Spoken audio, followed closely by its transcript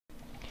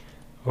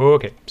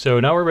Okay, so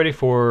now we're ready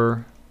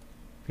for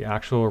the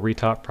actual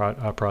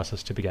retop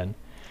process to begin.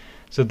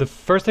 So the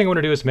first thing I want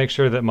to do is make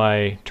sure that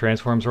my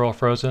transforms are all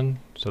frozen.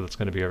 So that's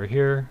going to be over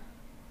here.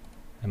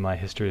 And my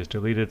history is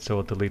deleted, so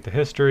we'll delete the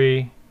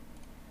history.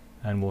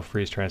 And we'll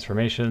freeze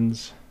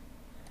transformations.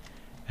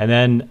 And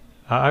then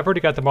I've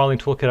already got the modeling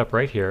toolkit up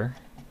right here.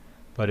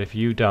 But if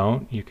you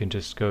don't, you can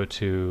just go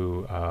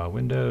to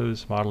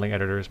Windows, Modeling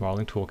Editors,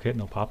 Modeling Toolkit, and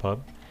it'll pop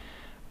up.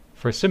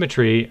 For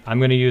symmetry, I'm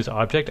going to use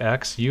Object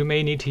X. You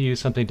may need to use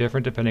something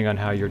different depending on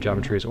how your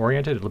geometry is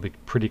oriented. It'll be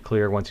pretty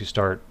clear once you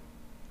start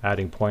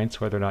adding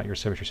points whether or not your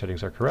symmetry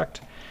settings are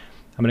correct.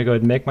 I'm going to go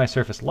ahead and make my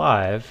surface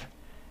live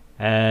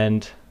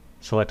and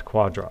select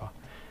Quad Draw.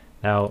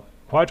 Now,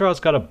 Quad Draw's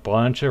got a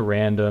bunch of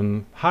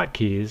random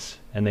hotkeys,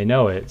 and they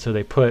know it, so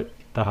they put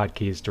the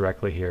hotkeys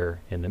directly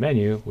here in the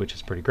menu, which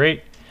is pretty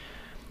great.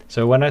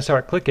 So when I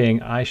start clicking,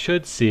 I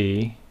should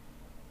see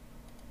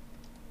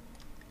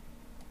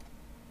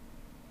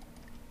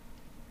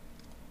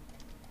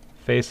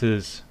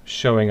faces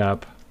showing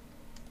up,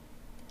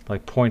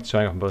 like points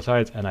showing up on both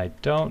sides, and I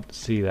don't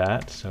see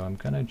that, so I'm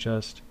going to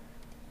just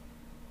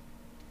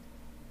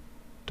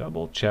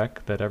double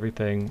check that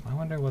everything, I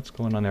wonder what's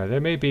going on there.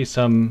 There may be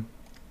some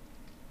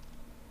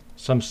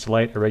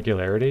slight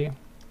irregularity.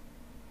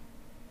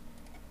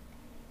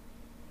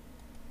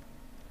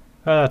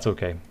 That's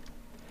okay.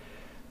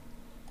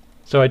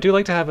 So I do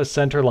like to have a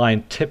center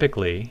line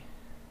typically.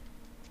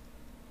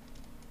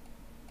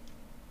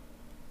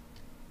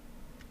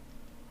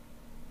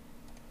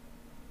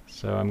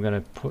 So I'm going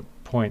to put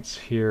points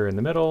here in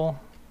the middle.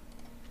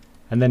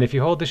 And then if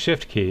you hold the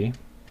Shift key,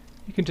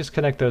 you can just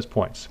connect those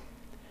points.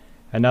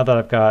 And now that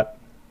I've got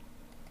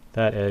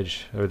that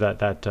edge, or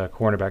that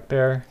corner back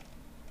there,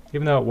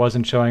 even though it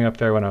wasn't showing up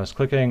there when I was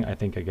clicking, I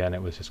think, again,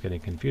 it was just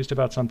getting confused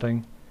about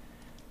something.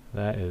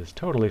 That is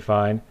totally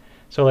fine.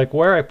 So like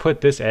where I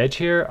put this edge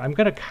here, I'm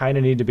going to kind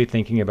of need to be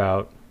thinking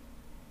about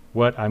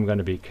what I'm going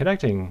to be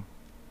connecting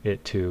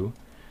it to.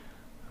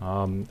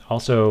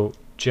 Also,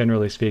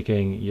 generally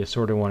speaking, you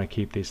sort of want to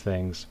keep these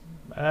things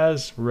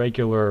as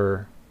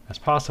regular as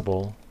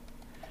possible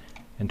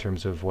in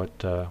terms of what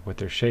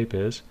their shape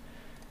is.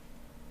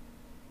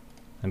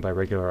 And by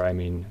regular, I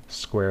mean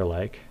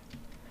square-like.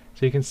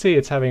 So you can see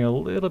it's having a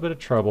little bit of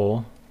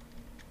trouble.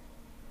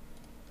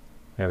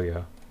 There we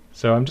go.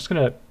 So I'm just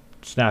going to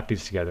snap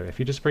these together. If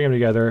you just bring them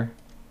together,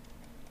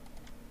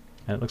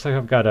 and it looks like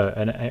I've got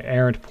an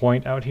errant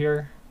point out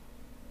here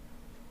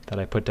that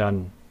I put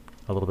down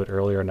a little bit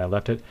earlier and I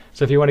left it.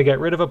 So if you want to get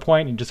rid of a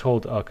point, you just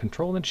hold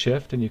Control and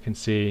Shift, and you can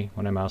see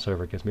when I mouse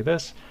over it gives me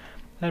this.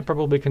 And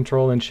probably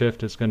Control and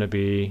Shift is going to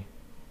be,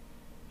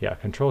 yeah,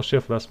 Control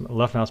Shift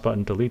left mouse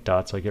button delete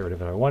dot, so I get rid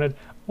of it if I wanted.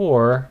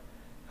 Or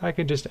I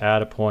can just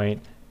add a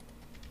point.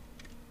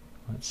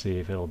 Let's see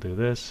if it'll do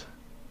this.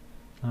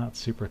 Not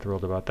super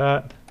thrilled about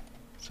that.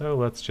 So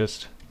let's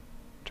just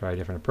try a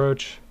different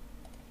approach.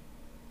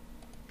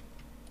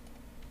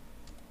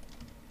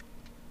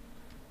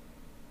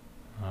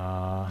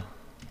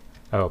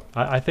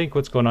 I think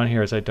what's going on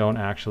here is I don't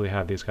actually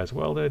have these guys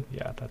welded.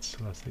 Yeah, that's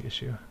the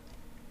issue.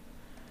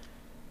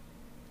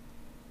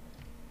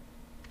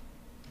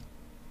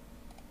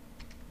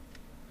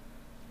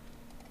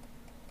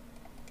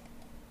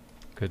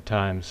 Good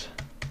times.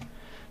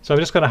 So I'm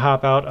just going to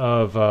hop out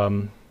of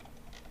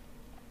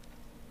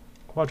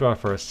Quad Draw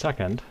for a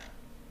second.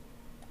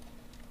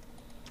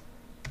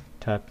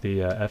 Tap the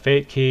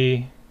F8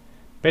 key.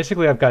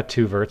 Basically, I've got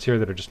two verts here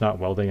that are just not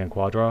welding in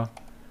Quad Draw.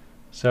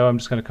 So I'm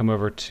just going to come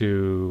over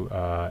to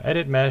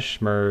Edit Mesh,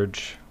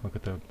 Merge, look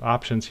at the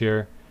options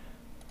here.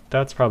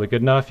 That's probably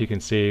good enough. You can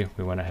see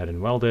we went ahead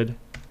and welded.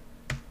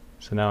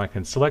 So now I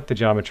can select the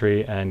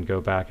geometry and go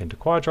back into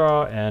Quad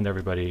Draw, and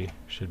everybody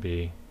should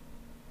be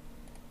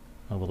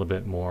a little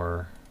bit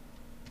more,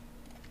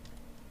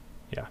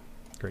 yeah,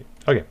 great.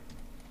 Okay.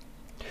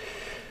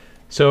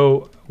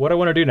 So what I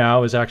want to do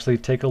now is actually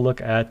take a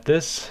look at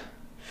this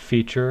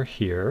feature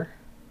here.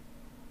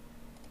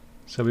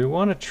 So we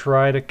want to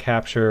try to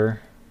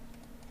capture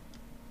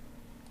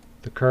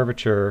the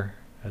curvature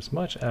as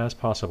much as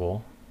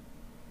possible.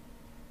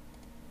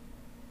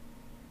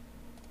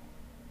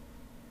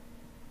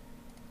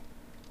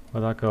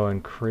 Without going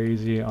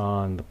crazy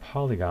on the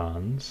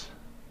polygons.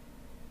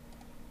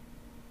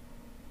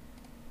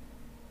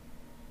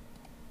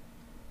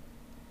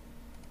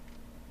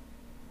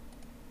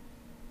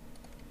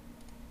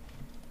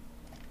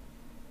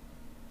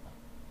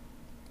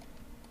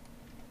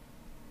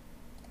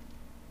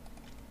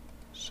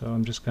 So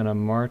I'm just going to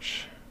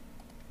march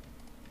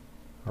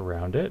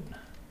around it.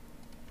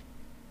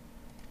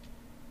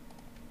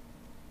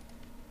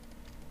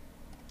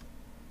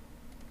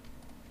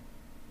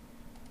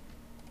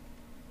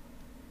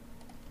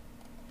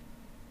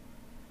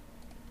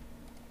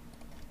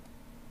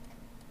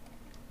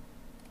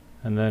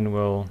 And then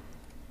we'll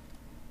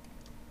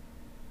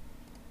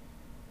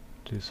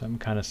do something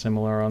kind of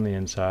similar on the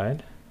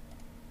inside.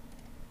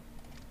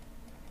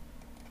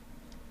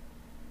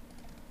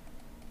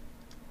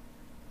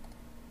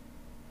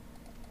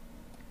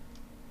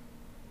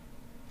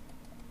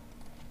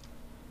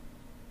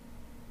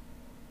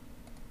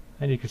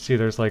 And you can see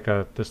there's like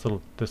this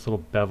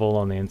little bevel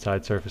on the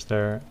inside surface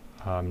there.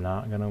 I'm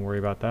not going to worry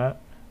about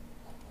that.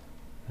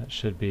 That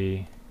should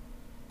be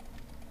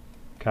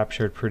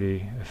captured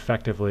pretty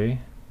effectively.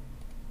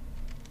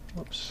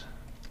 Whoops.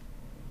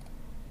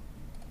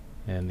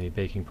 In the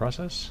baking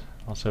process.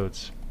 Also,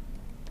 it's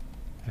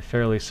a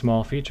fairly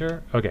small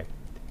feature. Okay.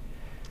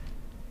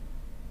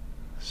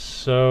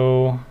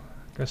 So,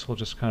 I guess we'll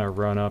just kind of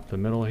run up the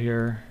middle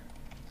here.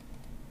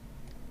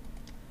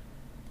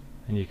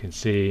 And you can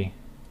see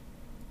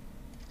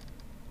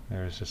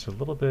there's just a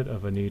little bit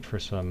of a need for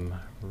some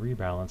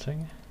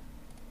rebalancing.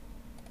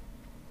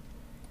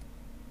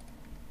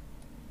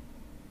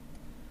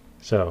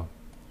 So,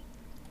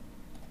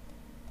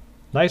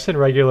 nice and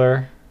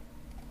regular.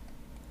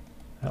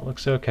 That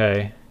looks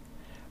okay.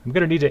 I'm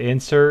going to need to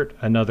insert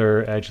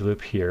another edge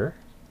loop here.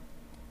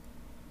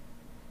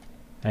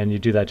 And you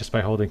do that just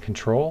by holding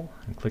Control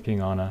and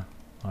clicking on a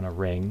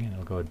ring, and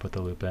it'll go ahead and put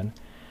the loop in.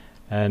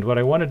 And what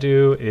I want to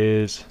do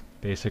is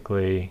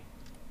basically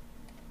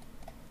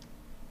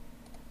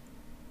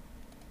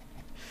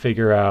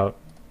figure out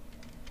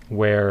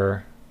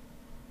where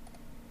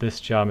this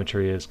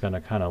geometry is going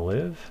to kind of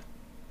live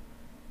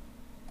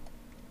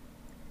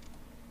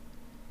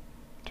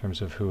in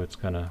terms of where it's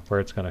going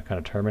to kind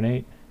of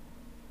terminate.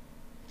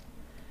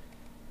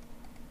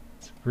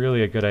 It's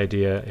really a good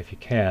idea, if you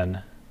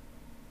can,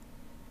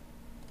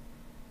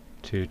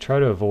 to try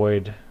to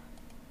avoid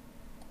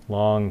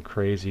long,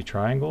 crazy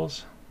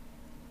triangles.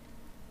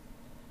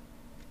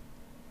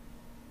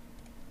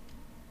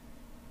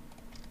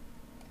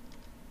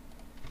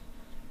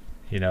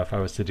 You know, if I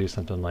was to do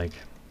something like,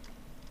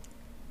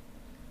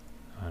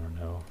 I don't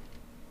know,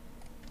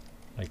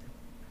 like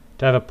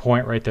to have a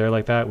point right there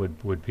like that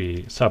would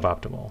be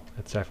suboptimal.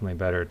 It's definitely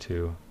better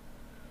to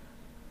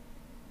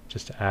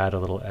just add a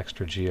little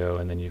extra geo,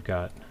 and then you've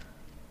got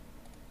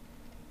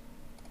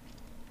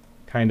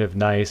kind of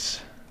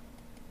nice,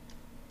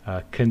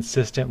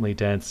 consistently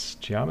dense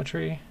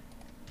geometry.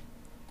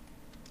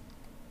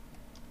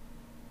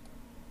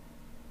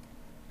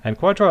 And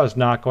Quaddraw is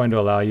not going to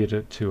allow you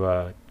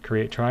to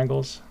create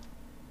triangles.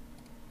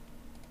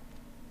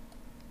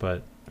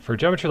 But for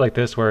geometry like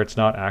this, where it's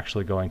not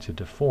actually going to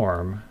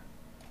deform,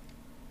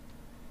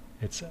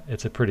 it's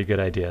a pretty good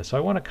idea. So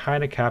I want to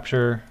kind of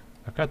capture,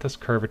 I've got this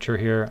curvature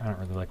here. I don't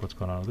really like what's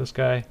going on with this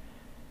guy.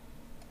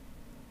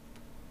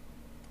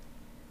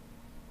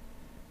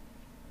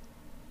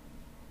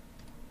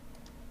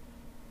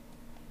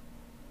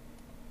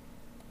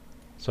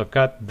 So I've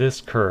got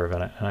this curve,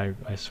 and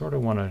I sort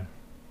of want to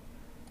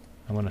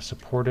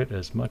support it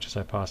as much as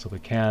I possibly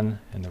can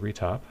in the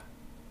retop.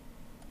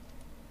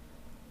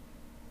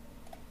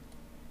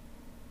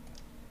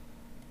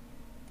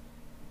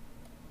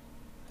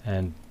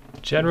 And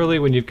generally,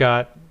 when you've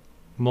got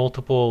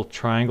multiple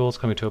triangles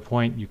coming to a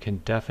point, you can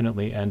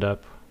definitely end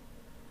up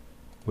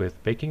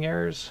with baking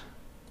errors.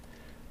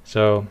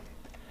 So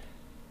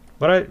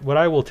what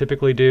I will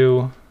typically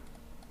do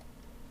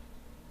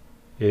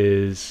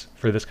is,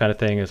 for this kind of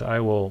thing, is I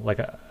will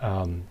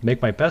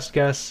make my best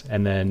guess,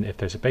 and then if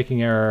there's a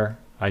baking error,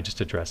 I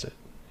just address it.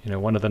 You know,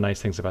 one of the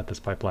nice things about this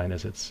pipeline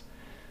is it's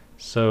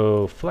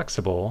so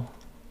flexible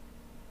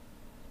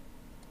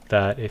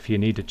that if you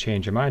need to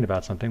change your mind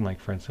about something, like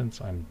for instance,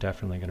 I'm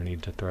definitely going to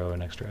need to throw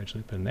an extra edge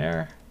loop in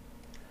there,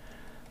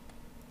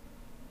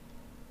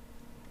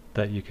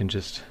 that you can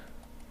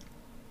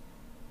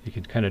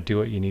kind of do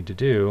what you need to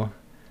do.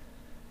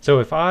 So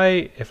if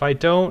I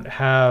don't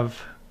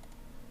have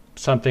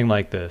something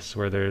like this,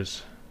 where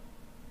there's,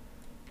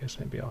 I guess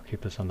maybe I'll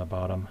keep this on the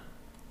bottom.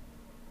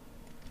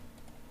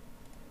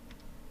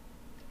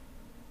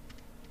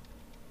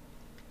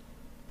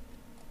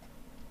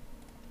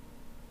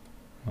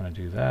 I want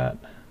to do that.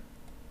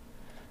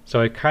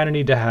 So I kind of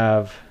need to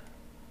have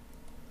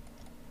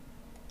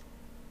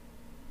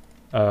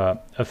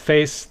a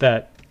face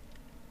that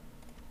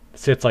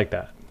sits like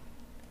that.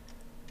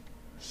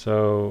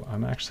 So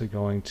I'm actually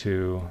going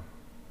to,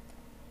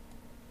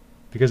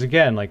 because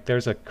again, like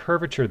there's a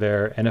curvature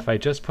there, and if I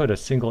just put a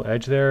single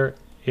edge there,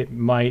 it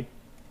might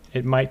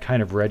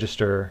kind of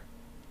register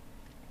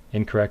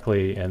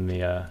incorrectly in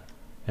the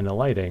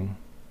lighting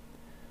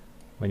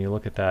when you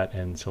look at that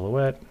in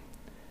silhouette.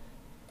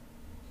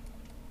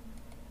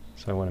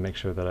 So I want to make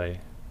sure that I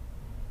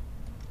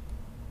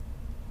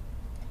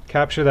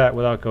capture that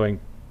without going,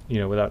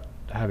 without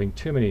having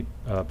too many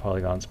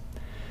polygons.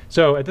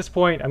 So at this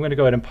point, I'm going to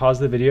go ahead and pause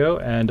the video,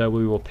 and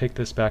we will pick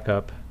this back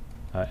up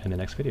in the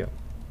next video.